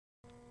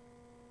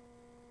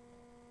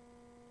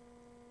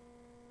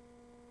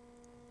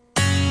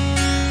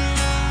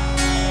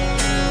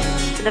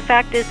And the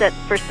fact is that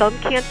for some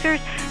cancers,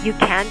 you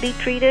can be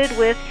treated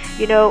with,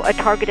 a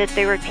targeted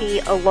therapy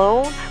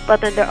alone,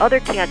 but then there are other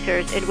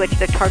cancers in which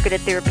the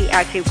targeted therapy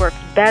actually works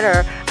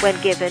better when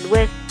given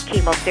with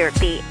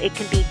chemotherapy. It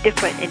can be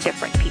different in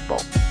different people.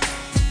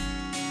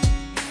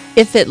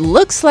 If it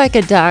looks like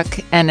a duck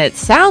and it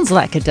sounds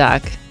like a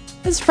duck,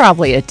 it's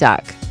probably a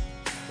duck.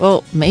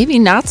 Well, maybe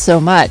not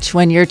so much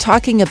when you're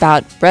talking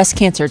about breast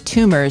cancer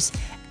tumors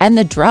and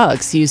the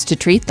drugs used to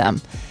treat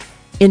them.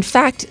 In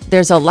fact,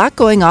 there's a lot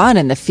going on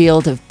in the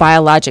field of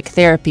biologic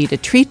therapy to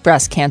treat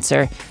breast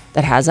cancer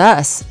that has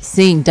us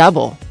seeing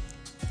double.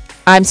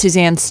 I'm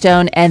Suzanne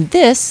Stone, and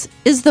this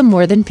is the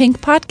More Than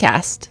Pink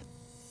podcast.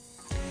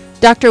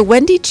 Dr.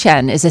 Wendy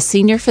Chen is a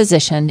senior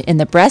physician in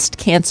the Breast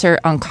Cancer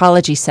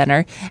Oncology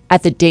Center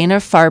at the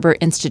Dana-Farber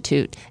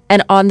Institute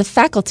and on the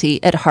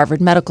faculty at Harvard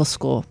Medical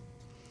School.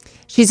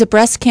 She's a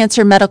breast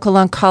cancer medical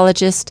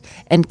oncologist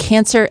and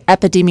cancer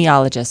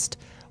epidemiologist,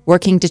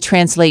 working to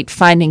translate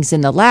findings in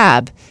the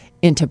lab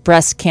into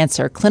breast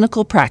cancer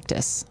clinical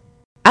practice.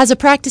 As a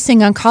practicing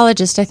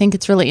oncologist, I think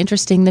it's really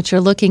interesting that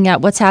you're looking at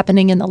what's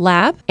happening in the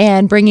lab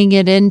and bringing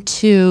it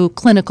into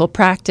clinical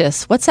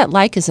practice. What's that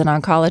like as an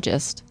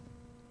oncologist?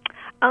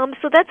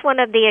 So that's one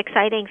of the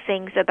exciting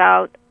things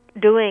about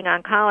doing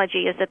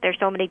oncology is that there's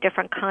so many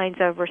different kinds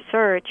of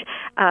research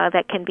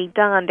that can be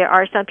done. There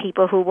are some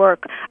people who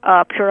work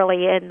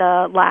purely in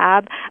the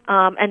lab,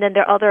 and then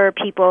there are other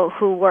people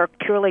who work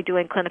purely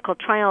doing clinical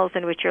trials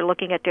in which you're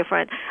looking at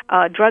different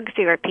drug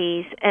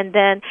therapies. And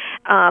then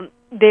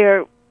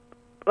there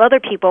are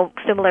other people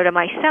similar to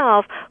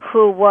myself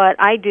who what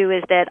I do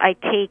is that I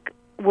take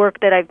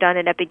work that I've done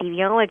in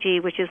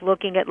epidemiology, which is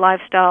looking at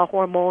lifestyle,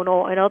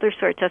 hormonal, and other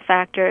sorts of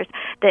factors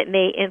that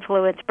may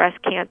influence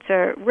breast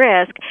cancer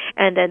risk,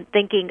 and then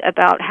thinking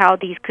about how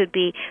these could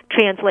be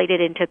translated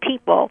into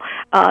people.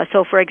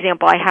 So, for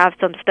example, I have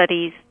some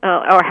studies,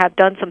 or have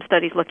done some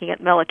studies looking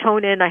at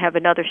melatonin. I have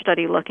another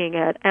study looking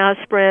at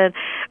aspirin.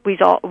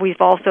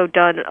 We've also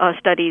done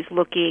studies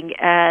looking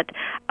at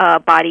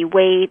body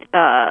weight,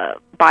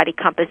 body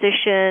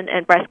composition,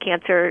 and breast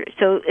cancer.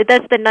 So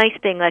that's the nice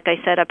thing, like I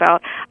said,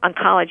 about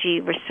oncology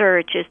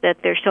research is that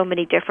there's so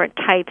many different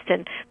types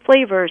and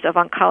flavors of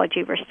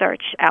oncology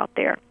research out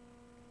there.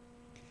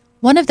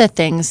 One of the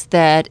things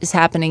that is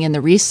happening in the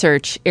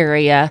research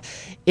area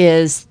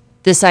is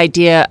this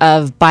idea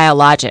of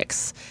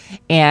biologics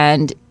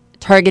and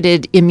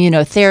targeted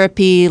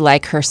immunotherapy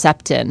like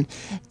Herceptin.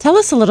 Tell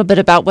us a little bit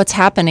about what's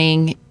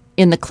happening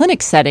in the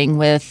clinic setting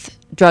with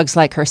drugs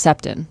like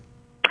Herceptin.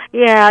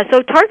 Yeah,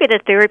 so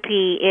targeted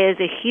therapy is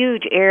a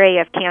huge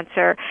area of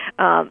cancer,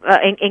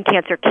 in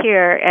cancer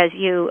care, as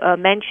you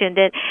mentioned.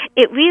 And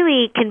it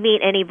really can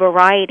mean any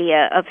variety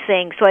of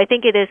things. So I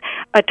think it is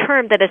a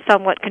term that is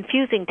somewhat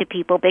confusing to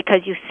people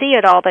because you see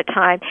it all the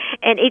time.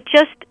 And it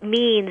just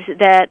means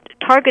that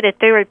targeted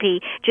therapy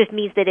just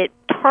means that it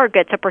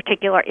targets a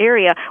particular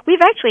area.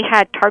 We've actually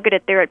had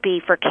targeted therapy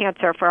for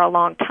cancer for a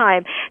long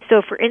time.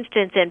 So, for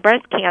instance, in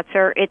breast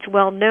cancer, it's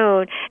well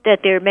known that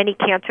there are many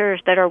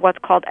cancers that are what's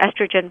called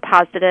estrogen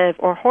positive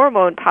or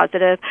hormone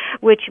positive,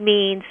 which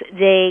means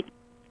they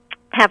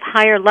have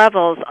higher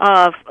levels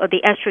of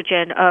the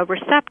estrogen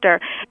receptor.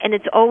 And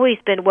it's always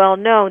been well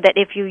known that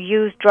if you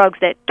use drugs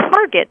that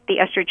target the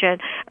estrogen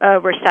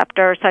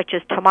receptor, such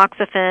as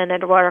tamoxifen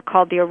and what are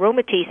called the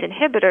aromatase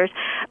inhibitors,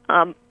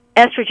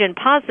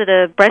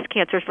 estrogen-positive breast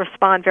cancers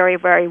respond very,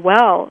 very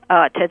well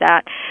to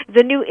that.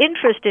 The new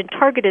interest in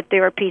targeted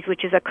therapies,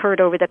 which has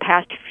occurred over the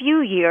past few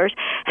years,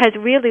 has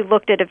really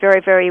looked at a very,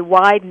 very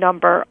wide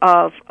number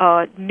of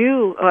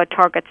new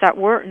targets that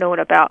weren't known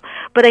about.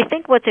 But I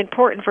think what's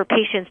important for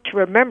patients to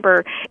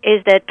remember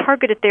is that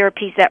targeted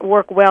therapies that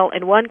work well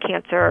in one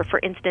cancer, for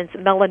instance,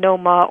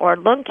 melanoma or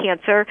lung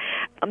cancer,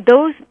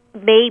 those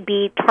may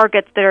be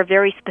targets that are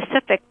very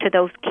specific to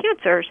those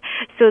cancers,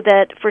 so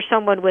that for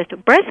someone with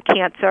breast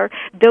cancer,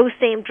 those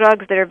same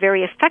drugs that are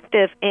very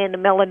effective in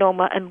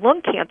melanoma and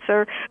lung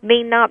cancer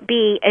may not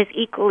be as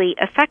equally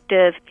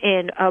effective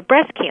in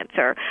breast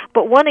cancer.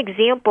 But one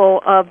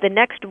example of the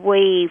next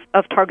wave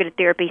of targeted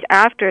therapies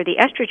after the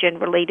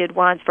estrogen-related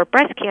ones for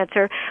breast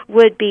cancer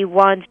would be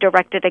ones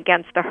directed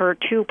against the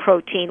HER2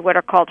 protein, what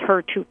are called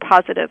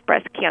HER2-positive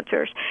breast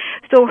cancers.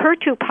 So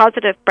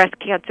HER2-positive breast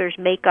cancers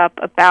make up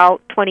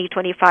about 20-25%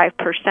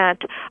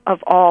 of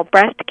all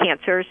breast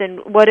cancers, and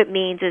what it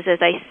means is, as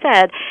I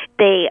said,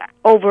 they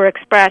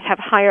overexpress, have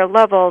higher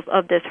levels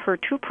of this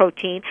HER2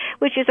 protein,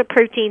 which is a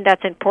protein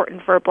that's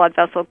important for blood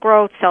vessel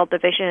growth, cell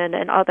division,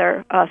 and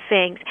other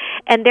things.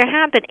 And there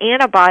have been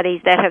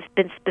antibodies that have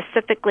been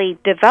specifically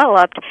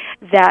developed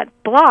that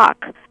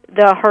block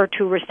the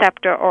HER2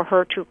 receptor or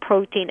HER2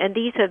 protein, and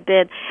these have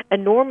been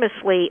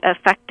enormously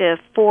effective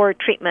for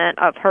treatment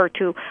of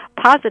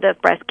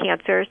HER2-positive breast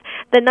cancers.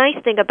 The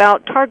nice thing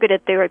about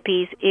targeted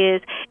therapies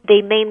is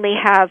they mainly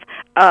have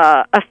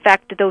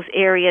affect those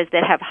areas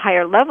that have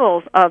higher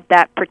levels of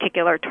that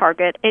particular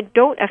target and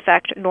don't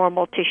affect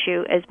normal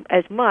tissue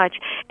as much.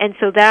 And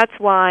so that's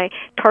why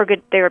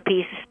targeted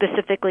therapies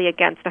specifically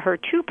against the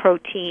HER2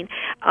 protein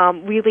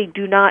really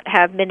do not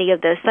have many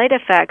of the side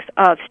effects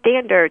of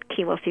standard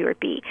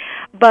chemotherapy.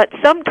 But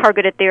some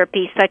targeted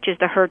therapies, such as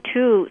the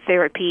HER2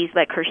 therapies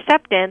like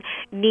Herceptin,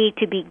 need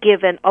to be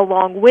given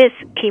along with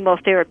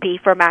chemotherapy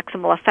for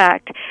maximal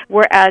effect,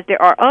 whereas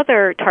there are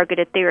other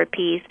targeted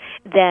therapies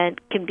that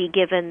can be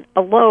given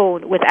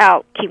alone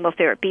without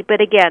chemotherapy.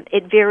 But again,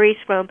 it varies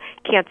from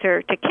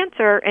cancer to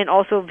cancer and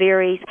also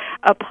varies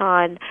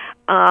upon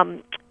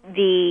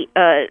the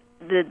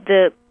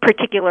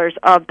particulars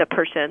of the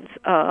person's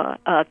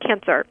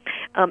cancer.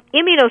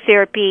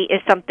 Immunotherapy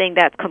is something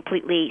that's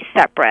completely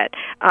separate.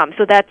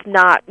 So that's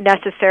not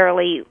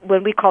necessarily,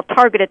 when we call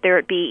targeted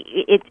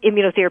therapy, it's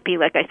immunotherapy,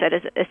 like I said,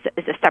 is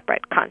a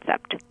separate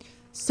concept.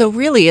 So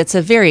really, it's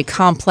a very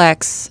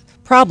complex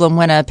problem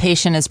when a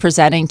patient is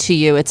presenting to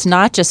you. It's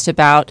not just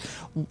about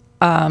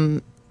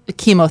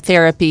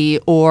chemotherapy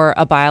or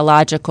a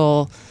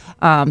biological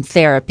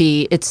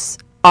therapy. It's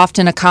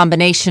often a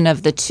combination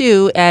of the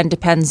two and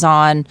depends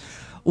on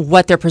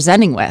what they're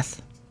presenting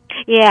with.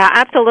 Yeah,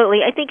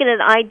 absolutely. I think in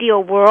an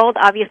ideal world,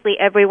 obviously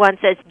everyone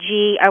says,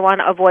 gee, I want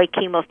to avoid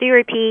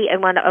chemotherapy. I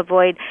want to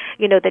avoid,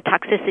 the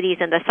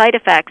toxicities and the side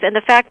effects. And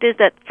the fact is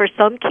that for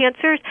some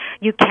cancers,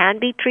 you can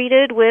be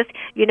treated with,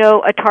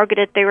 a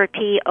targeted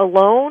therapy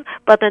alone,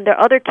 but then there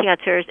are other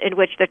cancers in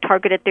which the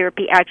targeted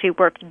therapy actually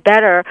works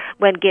better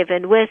when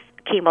given with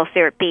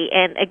chemotherapy.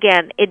 And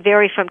again, it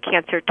varies from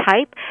cancer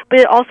type, but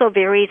it also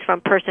varies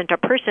from person to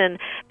person,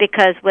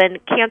 because when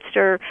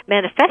cancer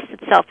manifests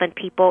itself in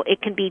people,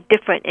 it can be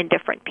different in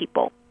different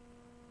people.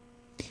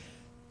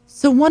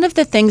 So one of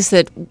the things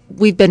that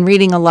we've been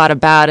reading a lot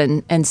about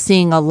and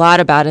seeing a lot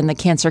about in the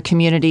cancer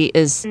community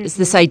is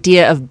this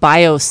idea of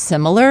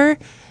biosimilar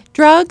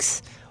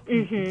drugs.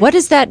 Mm-hmm. What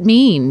does that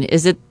mean?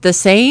 Is it the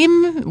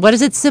same? What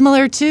is it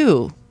similar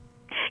to?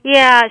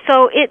 Yeah,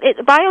 so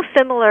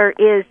biosimilar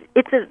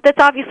that's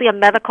obviously a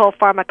medical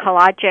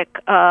pharmacologic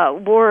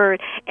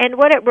word, and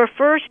what it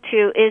refers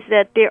to is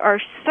that there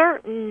are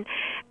certain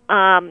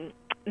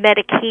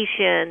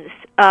medications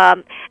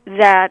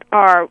that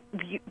are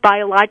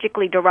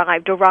biologically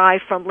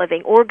derived from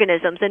living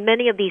organisms, and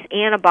many of these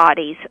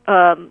antibodies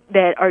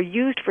that are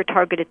used for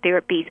targeted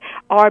therapies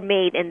are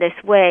made in this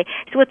way.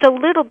 So it's a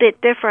little bit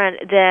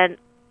different than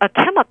a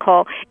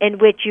chemical in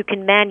which you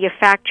can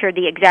manufacture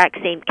the exact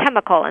same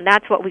chemical, and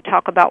that's what we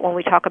talk about when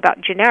we talk about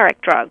generic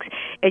drugs.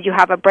 Is you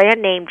have a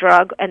brand name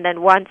drug, and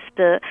then once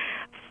the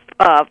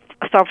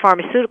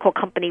pharmaceutical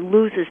company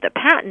loses the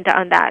patent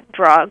on that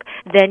drug,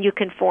 then you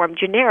can form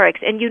generics.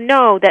 And you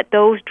know that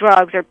those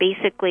drugs are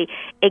basically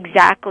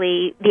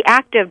the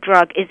active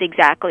drug is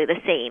exactly the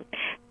same.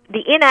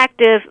 The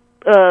inactive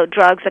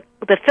drugs,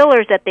 the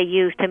fillers that they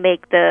use to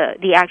make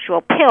the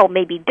actual pill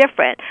may be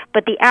different,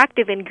 but the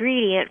active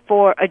ingredient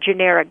for a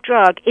generic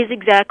drug is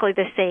exactly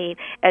the same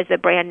as the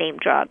brand name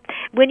drug.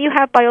 When you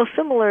have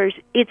biosimilars,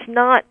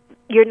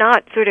 you're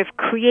not sort of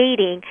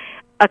creating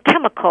a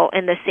chemical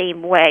in the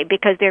same way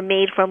because they're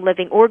made from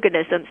living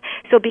organisms.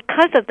 So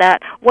because of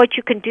that, what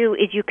you can do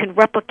is you can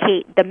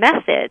replicate the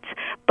methods,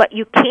 but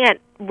you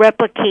can't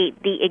replicate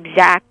the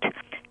exact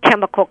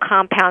chemical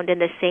compound in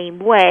the same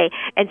way.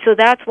 And so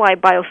that's why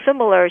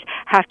biosimilars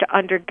have to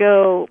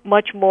undergo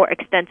much more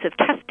extensive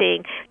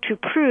testing to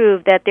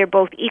prove that they're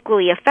both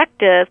equally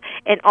effective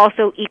and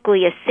also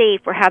equally as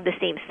safe or have the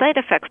same side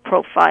effects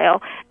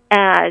profile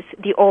as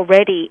the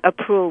already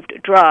approved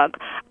drug.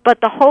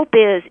 But the hope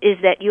is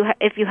that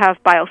if you have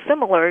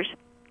biosimilars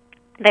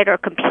that are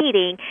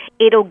competing,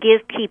 it'll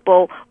give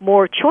people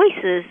more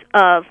choices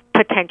of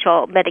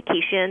potential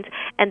medications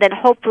and then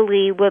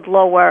hopefully with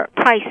lower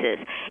prices.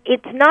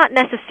 It's not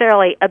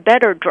necessarily a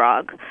better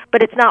drug,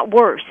 but it's not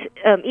worse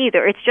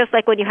either. It's just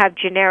like when you have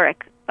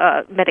generic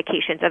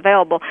medications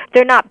available.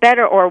 They're not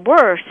better or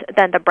worse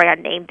than the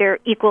brand name. They're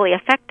equally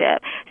effective.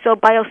 So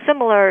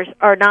biosimilars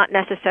are not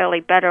necessarily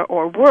better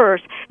or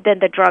worse than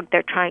the drug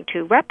they're trying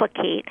to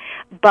replicate,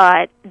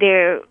 but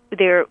they're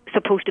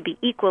supposed to be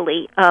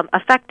equally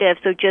effective,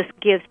 so just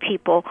gives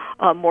people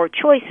more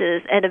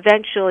choices, and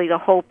eventually the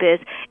hope is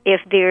if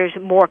there's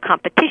more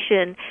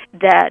competition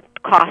that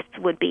costs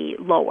would be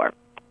lower.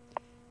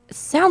 It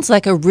sounds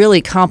like a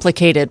really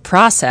complicated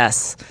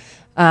process.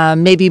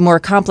 Maybe more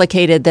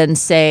complicated than,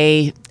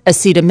 say,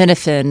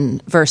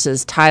 acetaminophen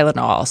versus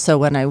Tylenol. So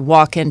when I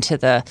walk into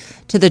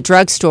the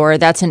drugstore,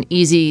 that's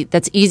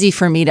easy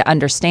for me to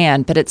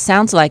understand. But it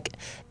sounds like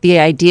the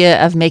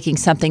idea of making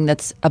something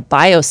that's a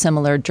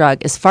biosimilar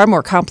drug is far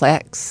more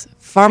complex.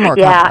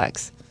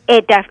 Complex.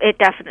 It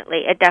definitely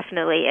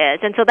is,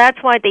 and so that's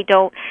why they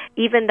don't.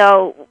 Even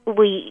though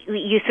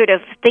you sort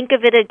of think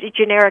of it as a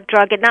generic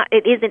drug,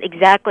 it isn't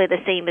exactly the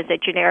same as a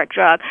generic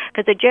drug,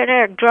 because a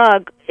generic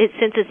drug,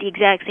 since it's the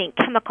exact same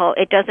chemical,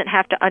 it doesn't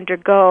have to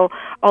undergo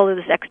all of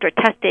this extra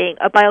testing.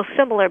 A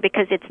biosimilar,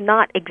 because it's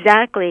not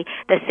exactly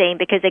the same,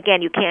 because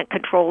again, you can't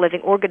control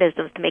living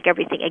organisms to make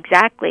everything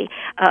exactly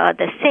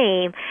the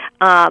same.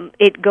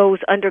 It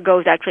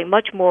undergoes actually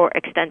much more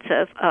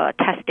extensive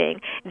testing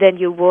than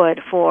you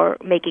would for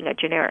making a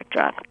generic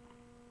drug.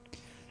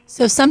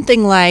 So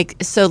something like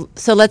so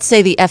let's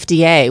say the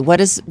FDA.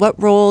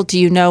 What role do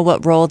you know?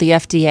 What role the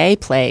FDA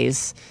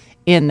plays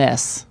in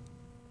this?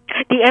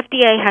 The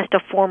FDA has to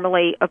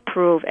formally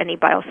approve any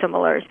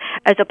biosimilars,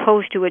 as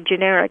opposed to a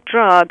generic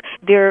drug.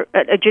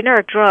 A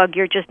generic drug,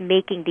 you're just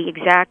making the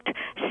exact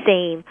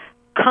same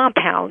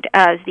compound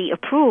as the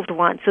approved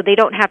one, so they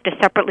don't have to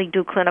separately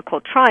do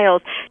clinical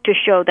trials to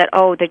show that,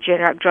 the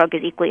generic drug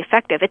is equally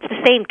effective. It's the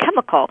same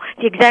chemical,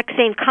 the exact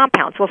same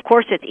compound, so of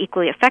course it's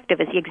equally effective.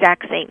 It's the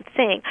exact same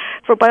thing.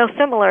 For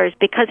biosimilars,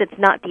 because it's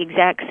not the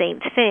exact same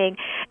thing,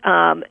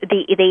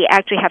 they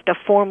actually have to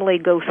formally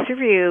go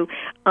through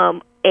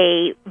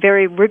a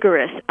very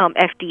rigorous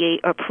FDA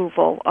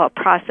approval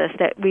process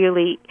that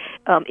really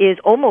is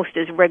almost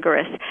as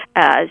rigorous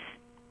as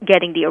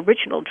getting the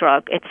original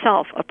drug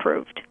itself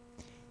approved.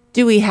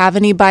 Do we have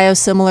any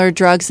biosimilar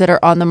drugs that are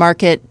on the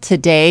market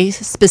today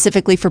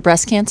specifically for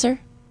breast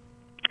cancer?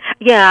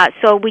 Yeah,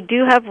 so we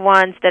do have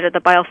ones that are the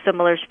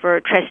biosimilars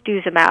for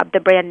trastuzumab. The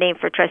brand name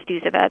for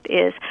trastuzumab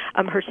is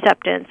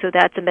Herceptin, so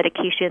that's a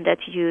medication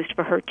that's used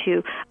for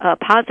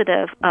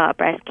HER2-positive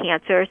breast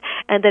cancers.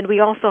 And then we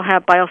also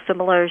have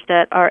biosimilars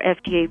that are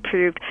FDA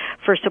approved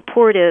for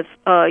supportive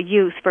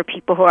use for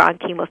people who are on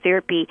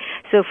chemotherapy.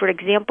 So, for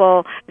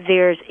example,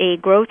 there's a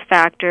growth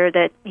factor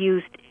that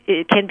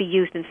it can be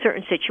used in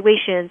certain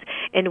situations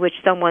in which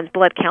someone's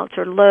blood counts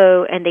are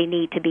low and they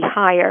need to be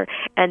higher,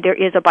 and there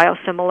is a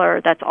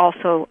biosimilar that's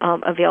also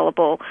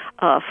available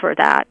for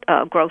that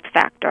growth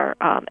factor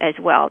as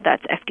well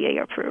that's FDA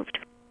approved.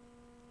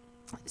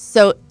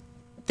 So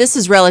this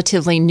is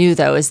relatively new,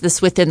 though. Is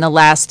this within the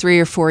last 3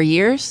 or 4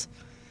 years?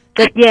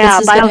 Yeah,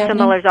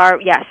 biosimilars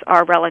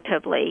are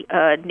relatively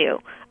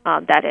new.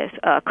 That is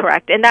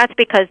correct. And that's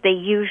because they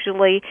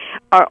usually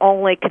are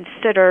only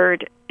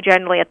considered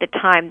generally at the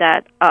time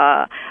that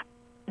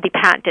the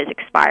patent is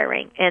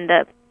expiring. And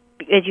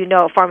as you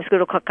know,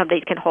 pharmaceutical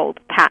companies can hold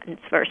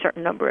patents for a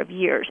certain number of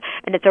years.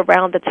 And it's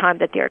around the time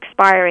that they're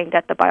expiring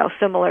that the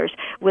biosimilars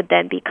would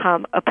then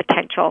become a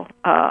potential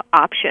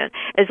option.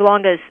 As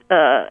long as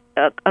a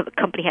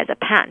company has a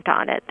patent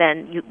on it,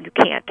 then you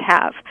can't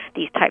have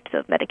these types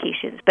of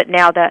medications. But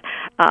now that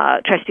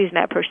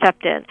trastuzumab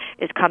Herceptin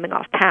is coming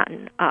off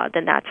patent,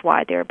 then that's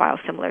why there are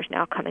biosimilars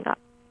now coming up.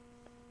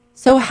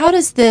 So how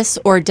does this,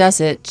 or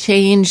does it,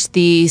 change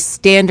the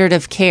standard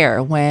of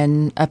care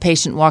when a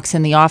patient walks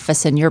in the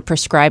office and you're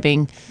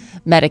prescribing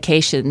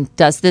medication?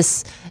 Does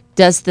this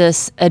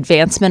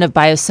advancement of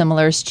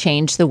biosimilars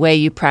change the way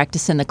you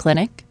practice in the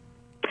clinic?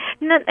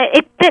 No,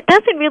 it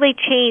doesn't really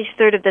change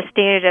sort of the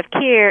standard of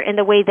care in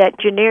the way that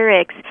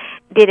generics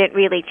didn't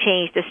really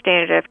change the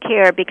standard of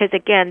care, because,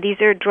 again, these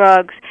are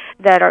drugs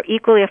that are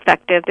equally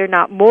effective. They're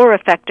not more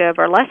effective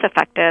or less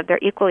effective. They're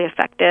equally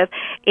effective.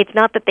 It's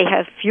not that they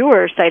have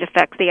fewer side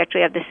effects. They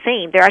actually have the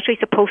same. They're actually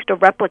supposed to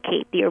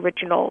replicate the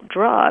original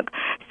drug.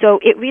 So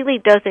it really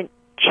doesn't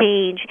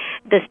change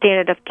the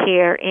standard of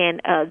care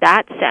in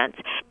that sense.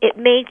 It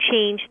may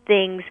change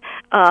things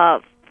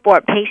for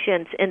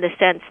patients in the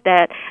sense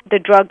that the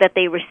drug that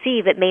they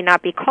receive, it may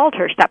not be called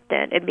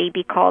Herceptin. It may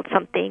be called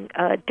something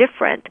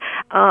different.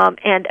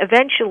 And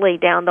eventually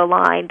down the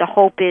line, the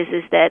hope is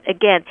that,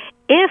 again,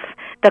 if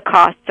the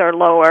costs are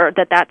lower,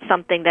 that's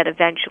something that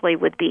eventually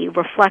would be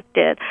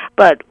reflected.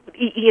 But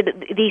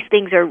these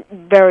things are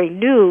very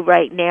new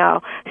right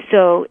now,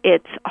 so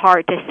it's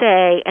hard to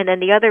say. And then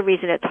the other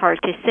reason it's hard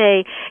to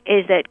say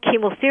is that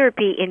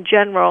chemotherapy in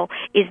general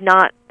is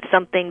not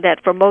something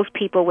that, for most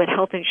people with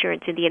health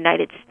insurance in the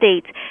United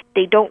States,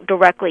 they don't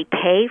directly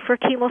pay for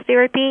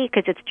chemotherapy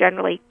because it's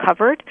generally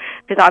covered,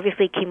 because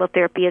obviously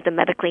chemotherapy is a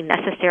medically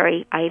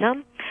necessary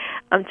item.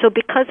 So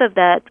because of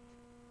that,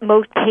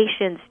 most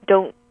patients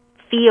don't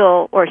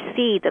feel or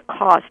see the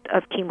cost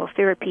of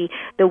chemotherapy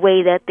the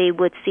way that they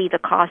would see the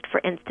cost, for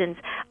instance,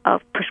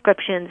 of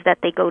prescriptions that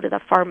they go to the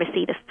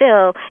pharmacy to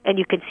fill, and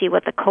you can see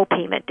what the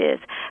copayment is.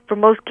 For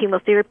most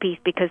chemotherapies,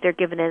 because they're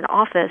given in an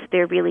office,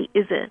 there really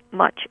isn't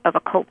much of a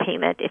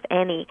copayment, if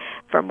any,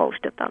 for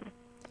most of them.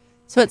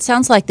 So it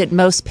sounds like that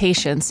most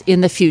patients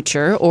in the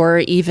future, or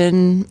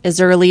even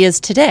as early as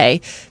today,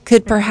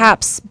 could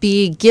perhaps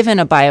be given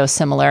a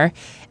biosimilar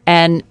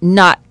and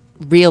not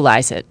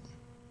realize it.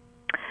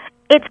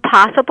 It's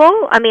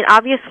possible. I mean,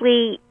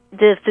 obviously,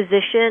 the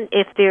physician,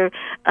 if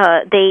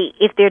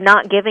they're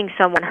not giving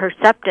someone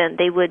Herceptin,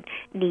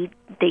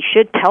 they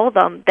should tell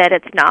them that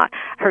it's not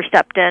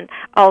Herceptin.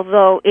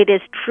 Although it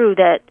is true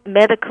that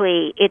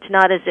medically, it's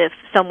not as if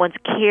someone's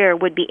care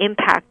would be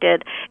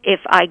impacted if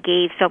I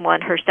gave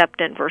someone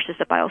Herceptin versus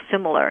a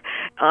biosimilar.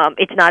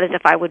 It's not as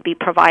if I would be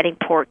providing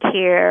poor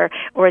care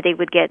or they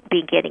would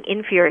be getting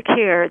inferior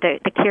care.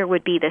 The care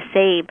would be the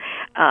same.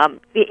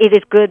 It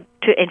is good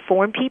to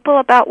inform people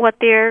about what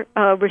they're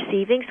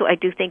receiving, so I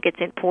do think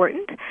it's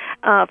important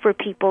for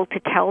people to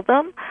tell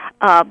them,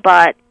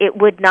 but it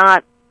would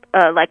not,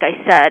 like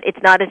I said,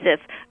 it's not as if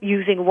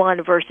using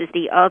one versus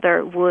the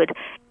other would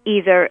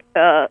either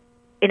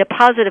in a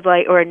positive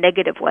way or a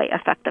negative way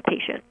affect the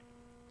patient.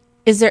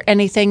 Is there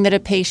anything that a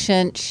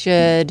patient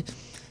should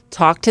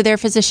talk to their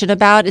physician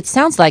about? It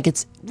sounds like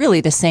it's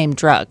really the same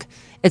drug.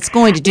 It's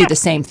going to do the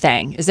same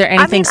thing. Is there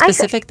anything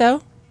specific,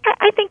 though?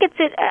 I think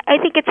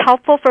it's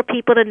helpful for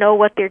people to know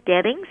what they're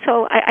getting.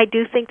 So I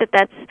do think that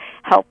that's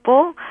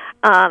helpful.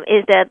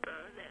 Is that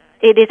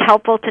it is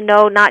helpful to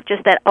know not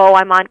just that,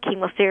 I'm on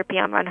chemotherapy,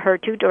 I'm on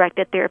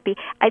HER2-directed therapy.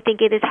 I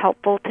think it is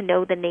helpful to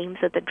know the names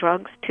of the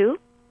drugs, too.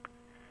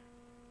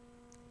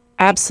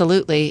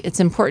 Absolutely. It's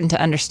important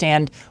to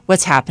understand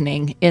what's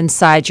happening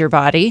inside your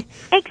body.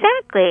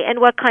 Exactly,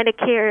 and what kind of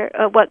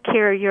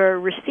care you're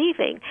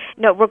receiving.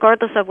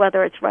 Regardless of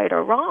whether it's right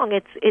or wrong,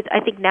 I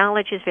think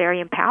knowledge is very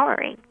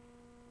empowering.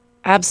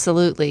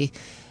 Absolutely.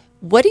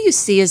 What do you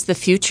see as the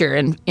future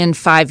in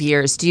 5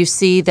 years? Do you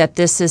see that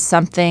this is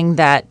something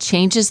that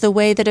changes the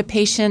way that a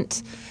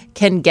patient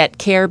can get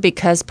care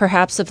because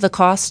perhaps of the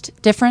cost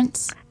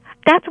difference?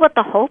 That's what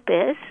the hope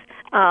is.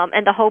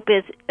 And the hope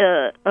is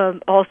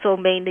also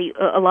mainly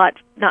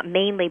not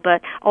mainly,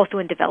 but also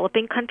in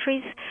developing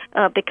countries,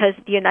 because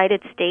the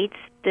United States,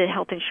 the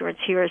health insurance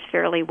here is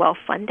fairly well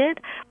funded,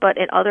 but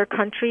in other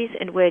countries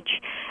in which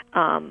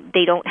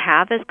they don't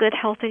have as good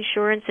health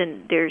insurance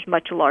and there's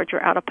much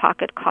larger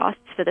out-of-pocket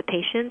costs for the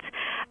patients,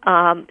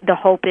 the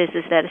hope is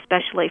that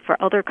especially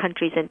for other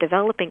countries and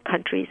developing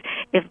countries,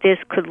 if this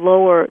could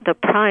lower the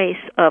price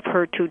of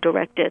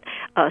HER2-directed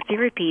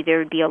therapy, there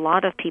would be a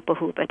lot of people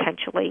who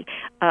potentially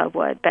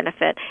would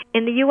benefit.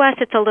 In the U.S.,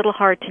 it's a little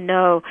hard to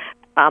know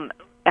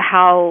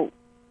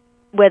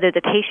whether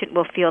the patient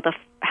will feel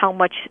how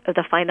much of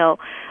the final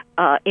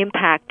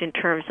impact in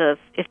terms of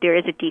if there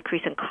is a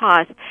decrease in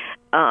cost,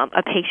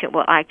 a patient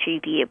will actually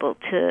be able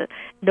to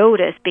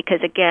notice,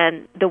 because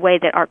again, the way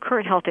that our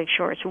current health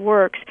insurance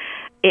works,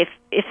 if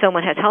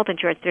someone has health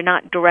insurance, they're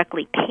not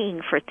directly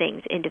paying for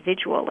things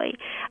individually.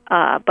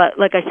 But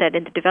like I said,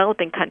 in the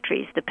developing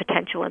countries, the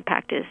potential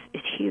impact is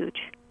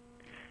huge.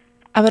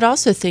 I would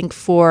also think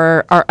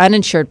for our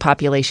uninsured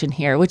population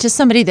here, which is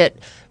somebody that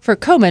for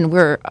Komen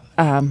we're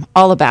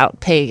all about,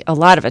 pay a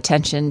lot of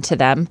attention to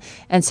them.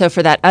 And so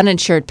for that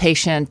uninsured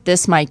patient,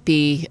 this might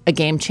be a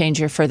game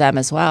changer for them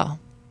as well.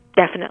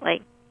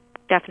 Definitely.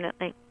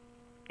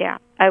 Yeah,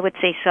 I would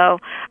say so.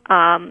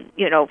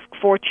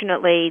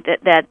 Fortunately,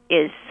 that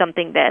is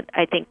something that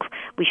I think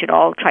we should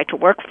all try to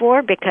work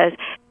for, because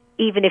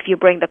even if you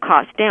bring the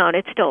cost down,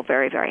 it's still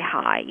very, very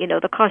high.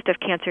 The cost of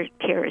cancer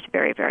care is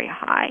very, very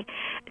high.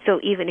 So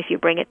even if you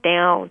bring it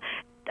down,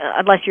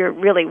 unless you're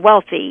really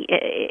wealthy,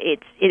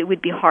 it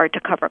would be hard to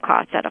cover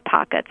costs out of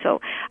pocket.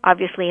 So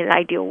obviously, in an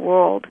ideal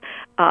world,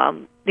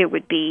 there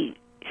would be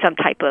some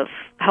type of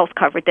health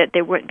coverage, that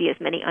there wouldn't be as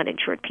many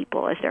uninsured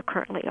people as there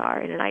currently are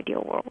in an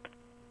ideal world.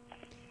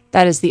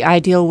 That is the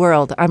ideal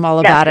world. I'm all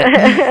about it.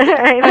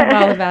 I'm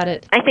all about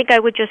it. I think I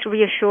would just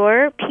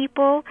reassure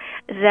people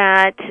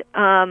that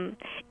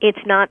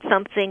it's not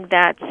something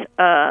that's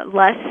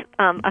less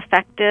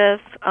effective,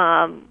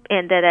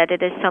 and that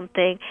it is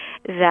something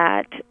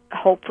that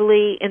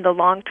hopefully in the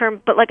long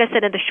term, but like I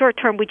said, in the short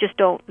term, we just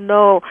don't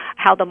know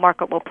how the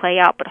market will play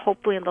out, but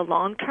hopefully in the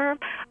long term,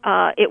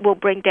 it will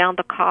bring down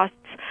the costs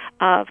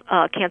of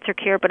cancer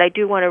care. But I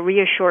do want to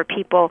reassure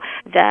people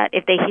that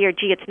if they hear,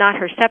 gee, it's not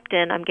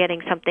Herceptin, I'm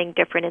getting something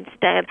different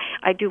instead,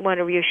 I do want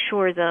to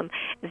reassure them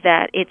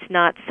that it's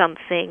not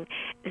something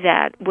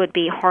that would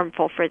be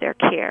harmful for their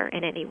care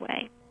in any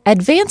way.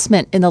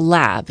 Advancement in the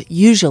lab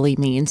usually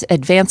means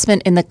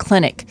advancement in the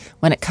clinic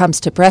when it comes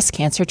to breast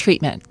cancer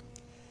treatment.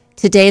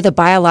 Today, the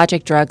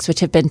biologic drugs which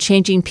have been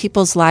changing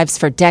people's lives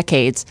for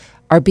decades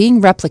are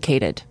being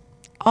replicated,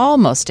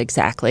 almost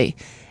exactly,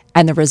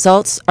 and the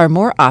results are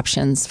more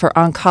options for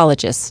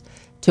oncologists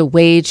to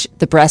wage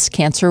the breast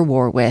cancer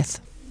war with.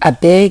 A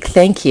big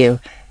thank you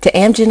to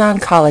Amgen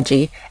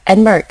Oncology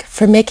and Merck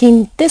for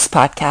making this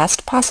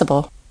podcast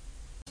possible.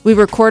 We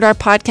record our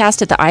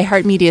podcast at the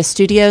iHeartMedia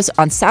Studios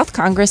on South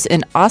Congress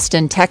in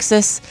Austin,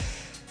 Texas.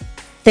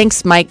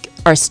 Thanks, Mike,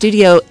 our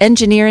studio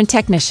engineer and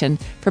technician,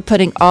 for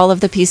putting all of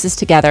the pieces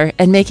together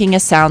and making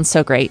us sound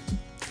so great.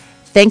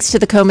 Thanks to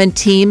the Komen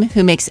team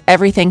who makes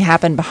everything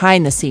happen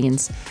behind the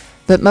scenes,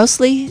 but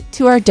mostly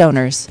to our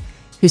donors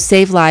who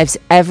save lives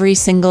every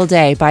single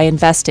day by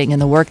investing in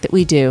the work that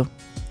we do.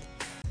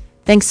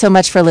 Thanks so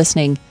much for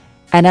listening,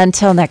 and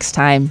until next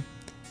time,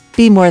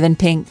 be more than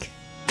pink.